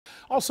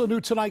Also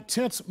new tonight,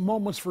 tense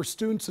moments for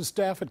students and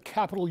staff at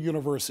Capital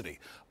University.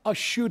 A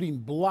shooting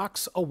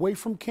blocks away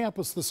from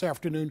campus this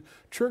afternoon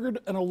triggered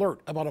an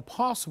alert about a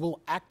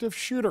possible active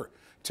shooter,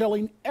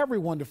 telling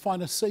everyone to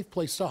find a safe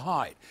place to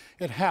hide.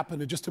 It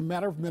happened in just a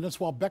matter of minutes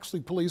while Bexley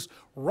police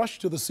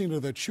rushed to the scene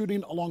of that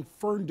shooting along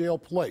Ferndale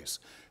Place.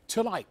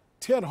 Tonight,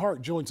 Ted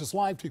Hart joins us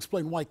live to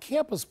explain why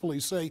campus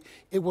police say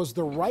it was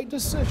the right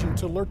decision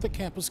to alert the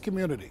campus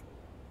community.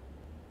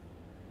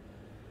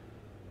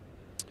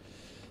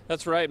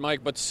 That's right,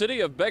 Mike, but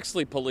City of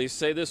Bexley police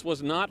say this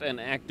was not an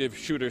active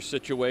shooter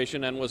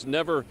situation and was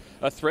never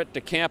a threat to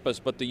campus,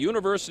 but the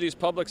university's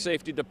public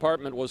safety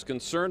department was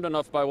concerned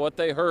enough by what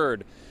they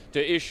heard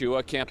to issue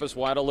a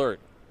campus-wide alert.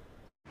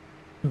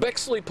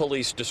 Bexley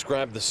police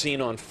described the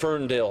scene on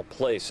Ferndale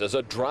Place as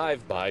a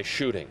drive-by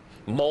shooting.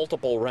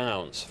 Multiple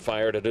rounds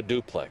fired at a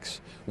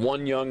duplex.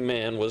 One young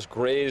man was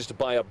grazed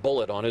by a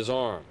bullet on his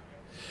arm.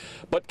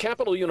 But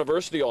Capital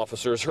University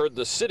officers heard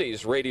the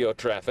city's radio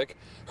traffic,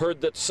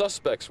 heard that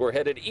suspects were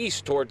headed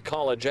east toward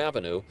College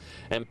Avenue,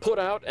 and put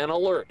out an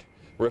alert,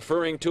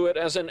 referring to it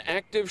as an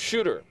active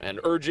shooter and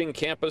urging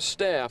campus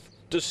staff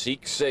to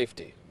seek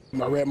safety.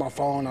 I read my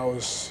phone. I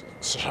was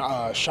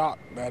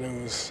shocked that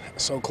it was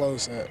so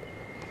close that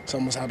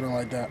something was happening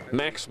like that.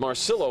 Max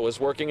Marcillo is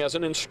working as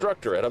an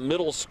instructor at a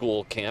middle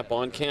school camp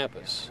on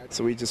campus.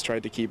 So we just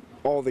tried to keep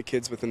all the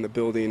kids within the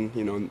building,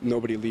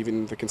 nobody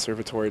leaving the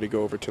conservatory to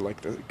go over to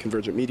like the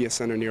Convergent Media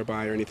Center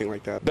nearby or anything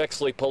like that.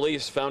 Bexley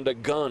police found a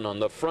gun on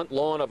the front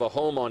lawn of a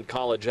home on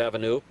College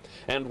Avenue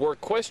and were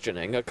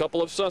questioning a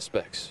couple of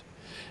suspects.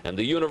 And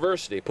the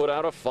university put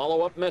out a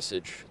follow-up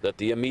message that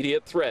the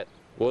immediate threat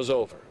was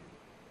over.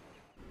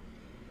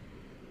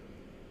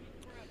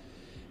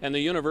 And the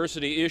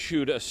university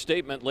issued a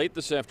statement late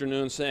this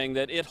afternoon saying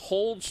that it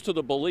holds to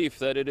the belief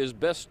that it is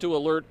best to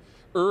alert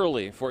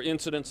early for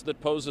incidents that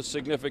pose a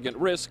significant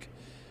risk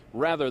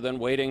rather than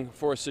waiting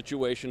for a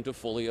situation to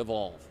fully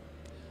evolve.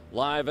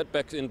 Live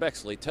in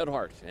Bexley, Ted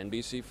Hart,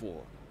 NBC4.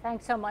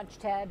 Thanks so much,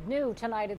 Ted. New tonight.